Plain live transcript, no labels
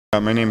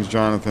My name is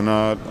Jonathan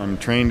Ott. I'm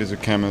trained as a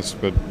chemist,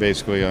 but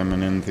basically I'm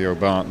an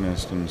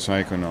entheobotanist and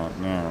psychonaut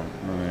now.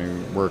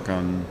 I work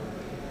on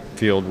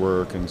field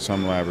work and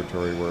some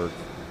laboratory work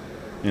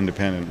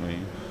independently.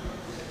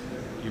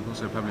 You've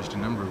also published a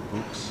number of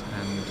books,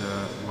 and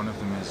one of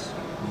them is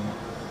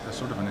a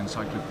sort of an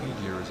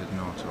encyclopedia, is it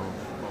not, of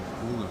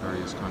all the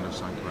various kind of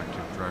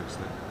psychoactive drugs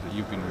that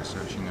you've been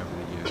researching over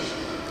the years.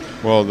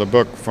 Well, the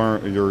book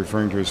you're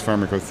referring to is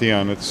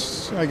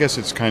Pharmacotheon. I guess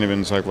it's kind of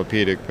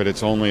encyclopedic, but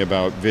it's only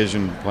about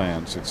vision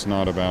plants. It's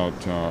not about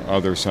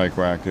other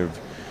psychoactive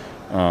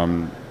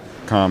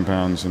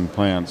compounds and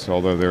plants,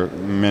 although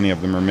many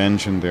of them are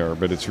mentioned there.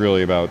 But it's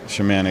really about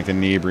shamanic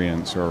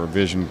inebriants or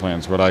vision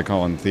plants, what I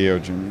call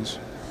entheogens.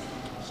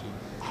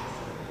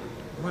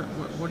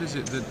 What is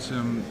it that,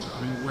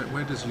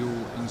 where does your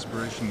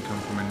inspiration come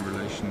from in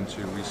relation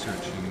to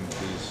researching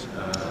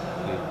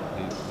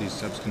these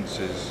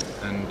substances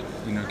and,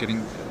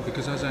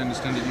 because as I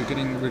understand it, you're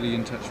getting really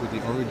in touch with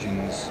the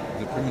origins,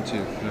 the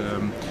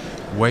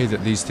primitive way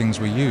that these things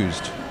were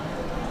used?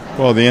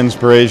 Well, the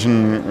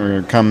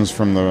inspiration comes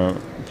from the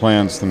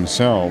plants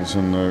themselves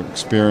and the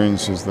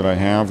experiences that I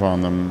have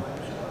on them.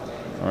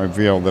 I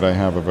feel that I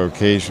have a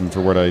vocation for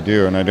what I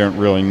do, and I don't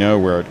really know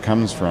where it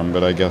comes from,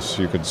 but I guess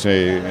you could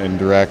say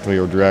indirectly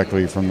or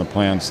directly from the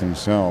plants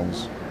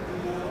themselves.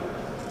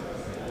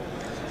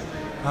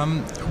 Tell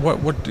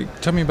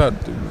me about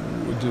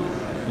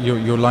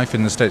your life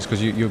in the States,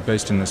 because you're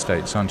based in the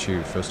States, aren't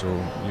you, first of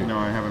all? No,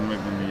 I haven't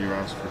lived in the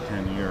U.S. for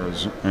 10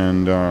 years,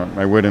 and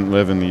I wouldn't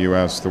live in the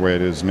U.S. the way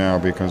it is now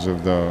because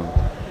of the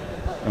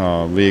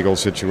legal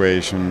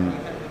situation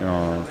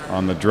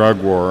on the drug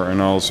war,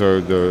 and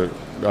also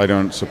I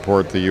don't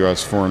support the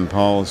U.S. foreign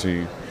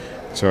policy,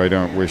 so I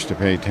don't wish to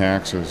pay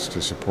taxes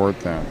to support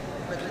that.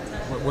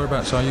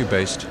 Whereabouts are you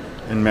based?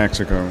 In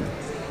Mexico.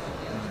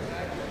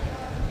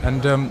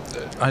 And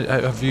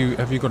have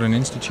you got an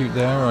institute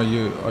there? Are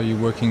you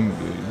working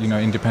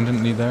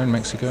independently there in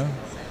Mexico?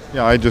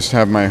 Yeah, I just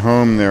have my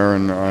home there,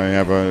 and I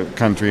have a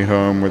country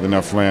home with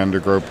enough land to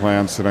grow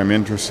plants that I'm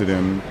interested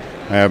in.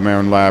 I have my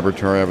own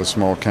laboratory. I have a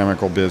small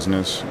chemical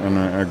business and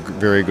a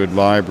very good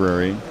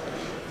library.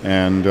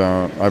 And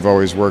I've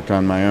always worked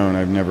on my own.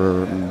 I've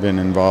never been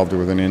involved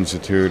with an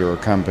institute or a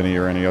company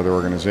or any other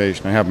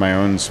organization. I have my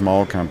own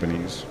small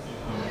companies.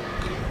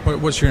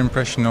 What's your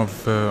impression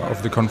of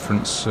the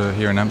conference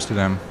here in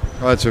Amsterdam?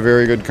 Well, it's a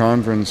very good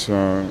conference.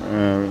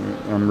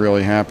 I'm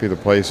really happy. The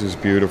place is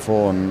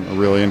beautiful and a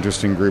really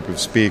interesting group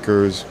of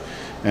speakers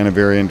and a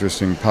very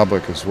interesting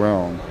public as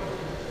well.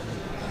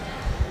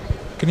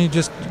 Can you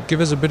just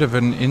give us a bit of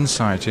an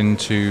insight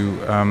into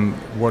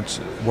what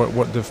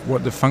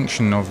the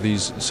function of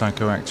these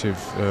psychoactive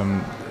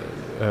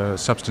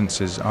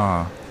substances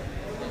are?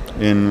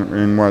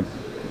 In what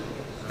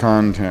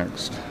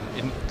context?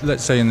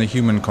 Let's say in the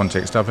human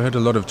context. I've heard a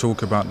lot of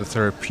talk about the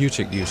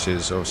therapeutic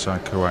uses of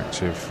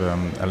psychoactive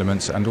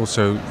elements, and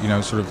also,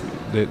 sort of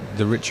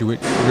the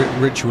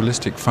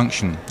ritualistic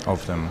function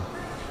of them.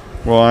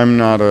 Well, I'm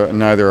not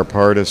neither a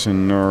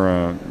partisan nor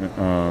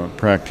a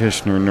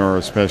practitioner, nor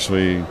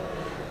especially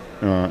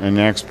an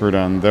expert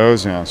on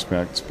those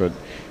aspects. But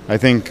I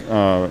think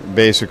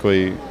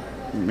basically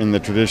in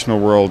the traditional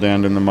world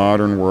and in the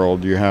modern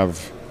world, you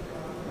have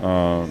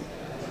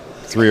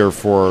 3 or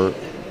 4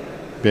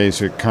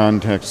 basic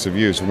contexts of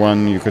use.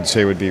 One, you could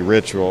say, would be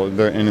ritual.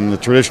 And in the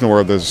traditional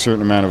world, there's a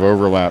certain amount of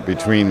overlap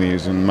between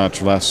these, and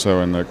much less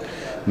so in the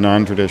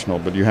non-traditional.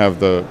 But you have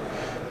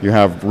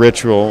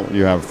ritual,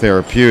 you have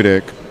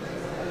therapeutic,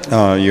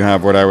 you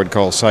have what I would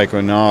call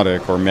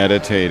psychonautic or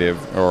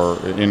meditative or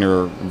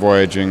inner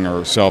voyaging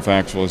or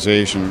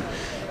self-actualization,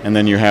 and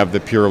then you have the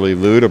purely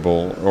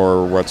lootable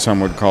or what some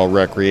would call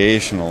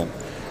recreational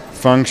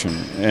function.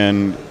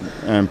 And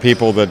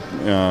people that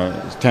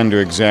tend to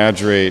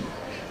exaggerate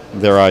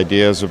their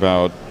ideas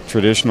about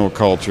traditional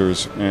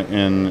cultures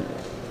and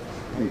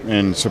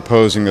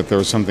supposing that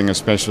there's something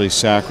especially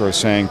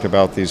sacrosanct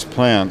about these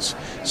plants,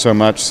 so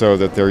much so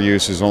that their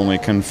use is only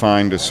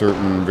confined to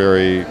certain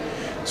very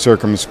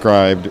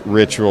circumscribed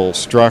ritual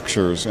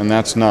structures, and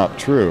that's not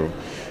true.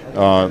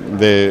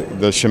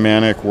 The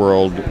shamanic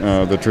world,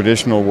 the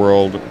traditional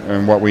world,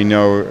 and what we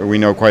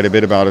know quite a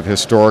bit about it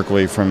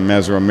historically from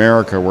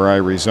Mesoamerica, where I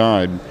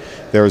reside.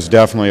 There's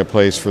definitely a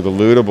place for the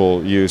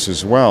lootable use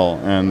as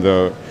well, and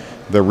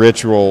the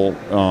ritual,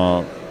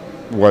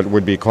 what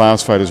would be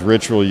classified as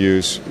ritual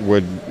use,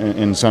 would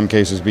in some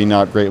cases be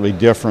not greatly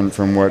different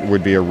from what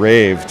would be a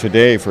rave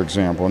today, for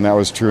example, and that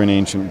was true in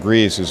ancient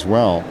Greece as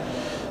well.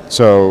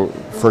 So,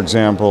 for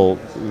example,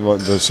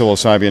 the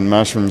psilocybin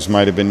mushrooms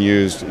might have been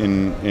used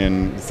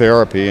in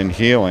therapy and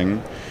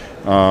healing.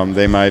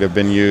 They might have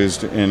been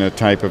used in a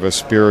type of a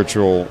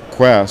spiritual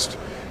quest,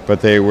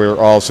 but they were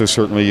also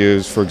certainly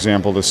used, for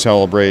example, to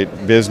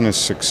celebrate business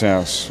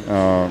success,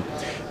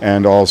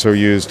 and also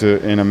used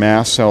in a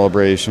mass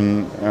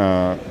celebration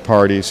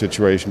party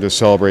situation to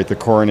celebrate the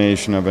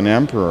coronation of an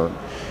emperor.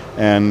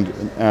 And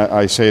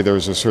I say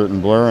there's a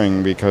certain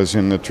blurring because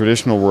in the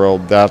traditional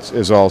world that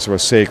is also a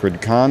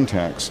sacred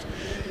context,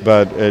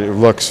 but it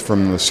looks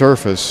from the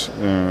surface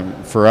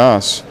for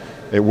us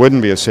it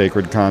wouldn't be a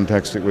sacred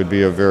context, it would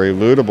be a very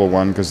lootable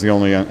one, because the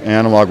only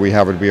analog we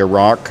have would be a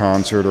rock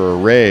concert or a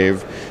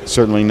rave,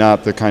 certainly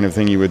not the kind of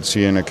thing you would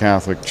see in a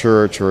Catholic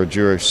church or a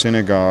Jewish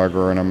synagogue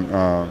or in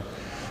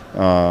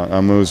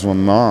a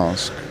Muslim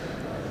mosque.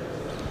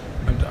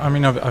 I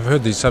mean, I've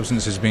heard these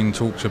substances being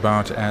talked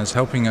about as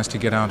helping us to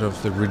get out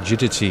of the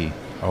rigidity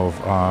of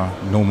our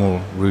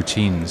normal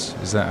routines.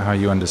 Is that how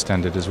you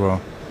understand it as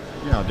well?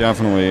 Yeah,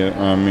 definitely.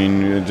 I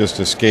mean, just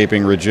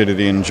escaping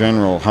rigidity in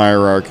general,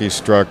 hierarchy,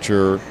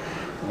 structure,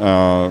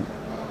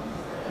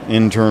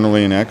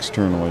 internally and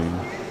externally.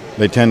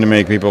 They tend to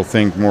make people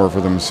think more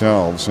for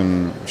themselves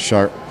and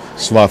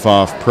slough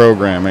off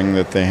programming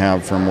that they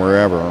have from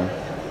wherever.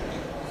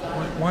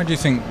 Why do you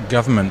think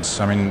governments,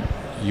 I mean,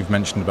 you've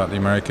mentioned about the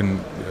American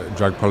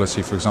drug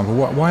policy, for example,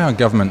 why are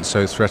governments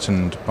so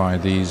threatened by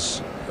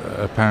these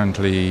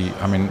apparently,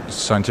 I mean,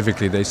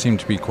 scientifically they seem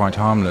to be quite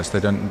harmless. They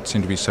don't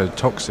seem to be so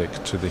toxic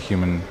to the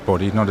human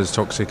body, not as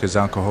toxic as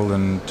alcohol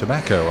and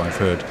tobacco, I've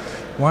heard.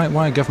 Why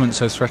are governments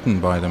so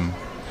threatened by them?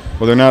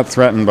 Well, they're not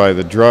threatened by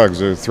the drugs.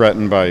 They're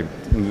threatened by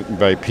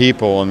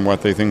people and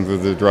what they think that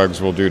the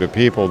drugs will do to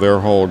people. Their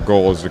whole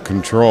goal is to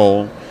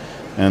control,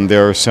 and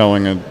they're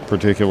selling a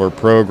particular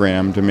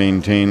program to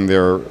maintain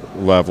their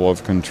level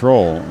of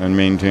control and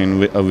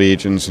maintain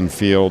allegiance and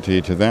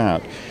fealty to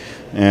that.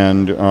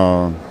 And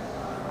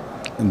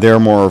they're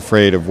more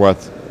afraid of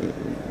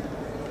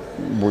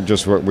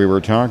just what we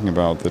were talking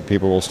about, that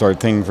people will start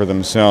thinking for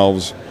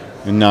themselves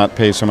and not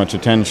pay so much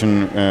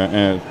attention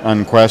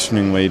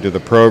unquestioningly to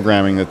the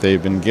programming that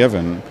they've been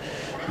given,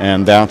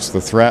 and that's the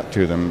threat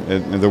to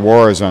them. The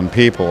war is on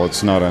people,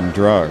 it's not on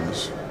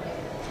drugs.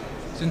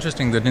 It's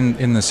interesting that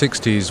in the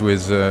 60s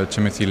with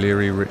Timothy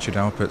Leary, Richard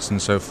Alpert's and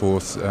so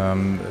forth,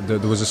 there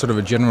was a sort of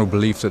a general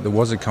belief that there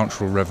was a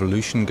cultural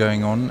revolution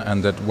going on,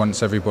 and that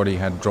once everybody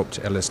had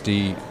dropped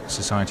LSD,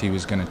 society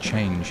was going to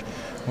change.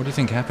 What do you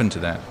think happened to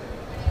that?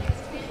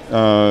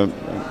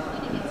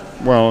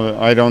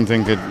 Well, I don't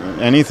think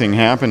anything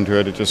happened to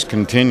it. It just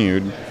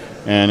continued,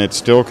 and it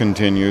still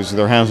continues.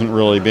 There hasn't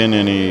really been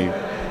any...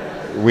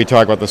 We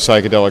talk about the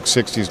psychedelic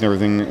 60s and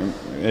everything.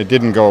 It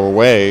didn't go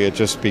away. It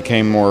just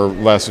became more or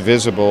less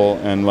visible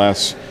and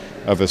less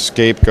of a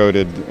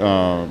scapegoated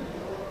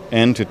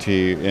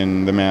entity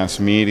in the mass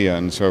media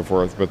and so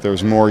forth. But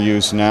there's more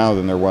use now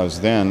than there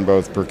was then,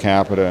 both per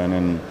capita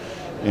and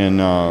in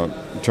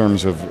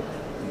terms of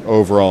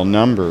overall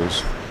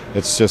numbers.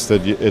 It's just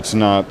that it's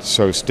not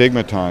so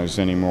stigmatized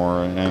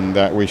anymore, and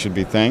that we should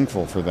be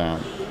thankful for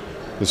that.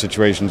 The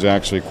situation's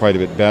actually quite a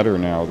bit better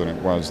now than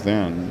it was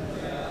then.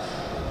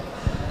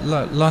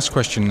 Last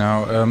question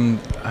now.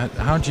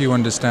 How do you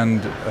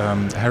understand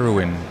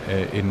heroin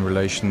in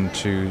relation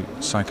to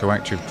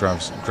psychoactive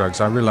drugs?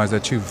 I realize they're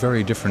two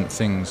very different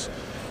things.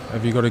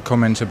 Have you got a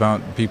comment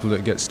about people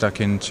that get stuck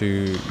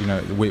into,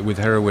 with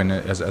heroin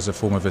as a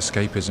form of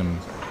escapism?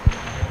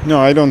 No,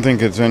 I don't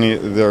think it's any.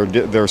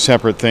 They're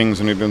separate things,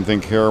 and I don't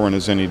think heroin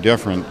is any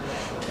different.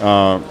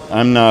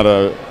 I'm not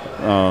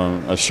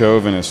a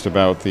chauvinist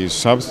about these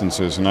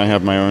substances, and I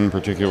have my own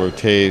particular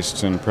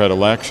tastes and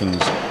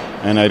predilections.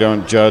 And I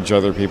don't judge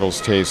other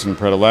people's tastes and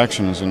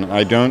predilections, and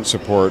I don't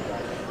support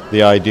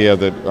the idea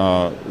that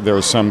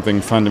there's something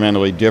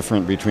fundamentally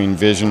different between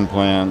vision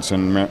plants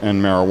and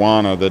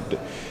marijuana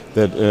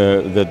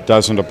that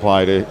doesn't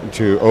apply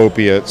to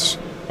opiates,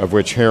 of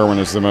which heroin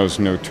is the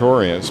most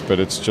notorious, but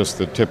it's just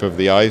the tip of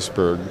the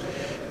iceberg.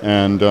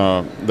 And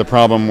the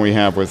problem we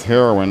have with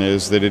heroin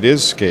is that it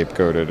is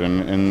scapegoated,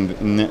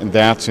 and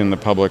that's in the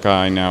public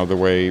eye now the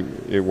way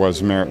it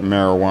was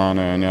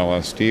marijuana and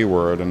LSD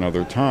were at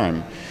another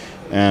time.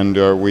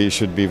 And we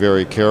should be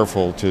very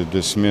careful to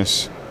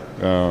dismiss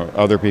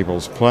other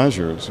people's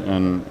pleasures.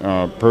 And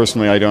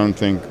personally, I don't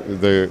think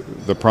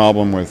the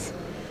problem with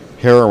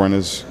heroin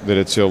is that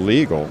it's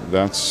illegal.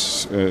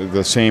 That's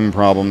the same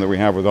problem that we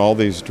have with all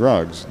these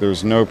drugs.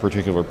 There's no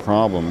particular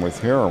problem with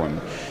heroin.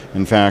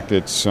 In fact,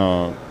 it's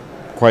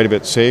quite a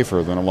bit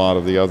safer than a lot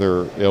of the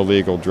other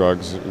illegal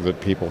drugs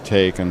that people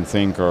take and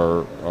think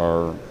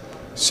are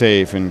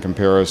safe in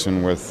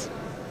comparison with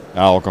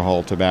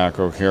alcohol,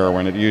 tobacco,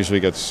 heroin. It usually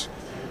gets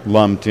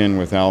lumped in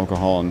with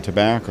alcohol and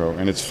tobacco,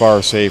 and it's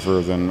far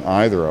safer than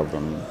either of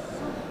them.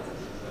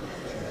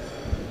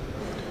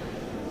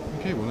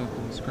 Okay, well,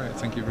 that's great.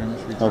 Thank you very much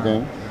for your time.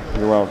 Okay,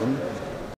 you're welcome.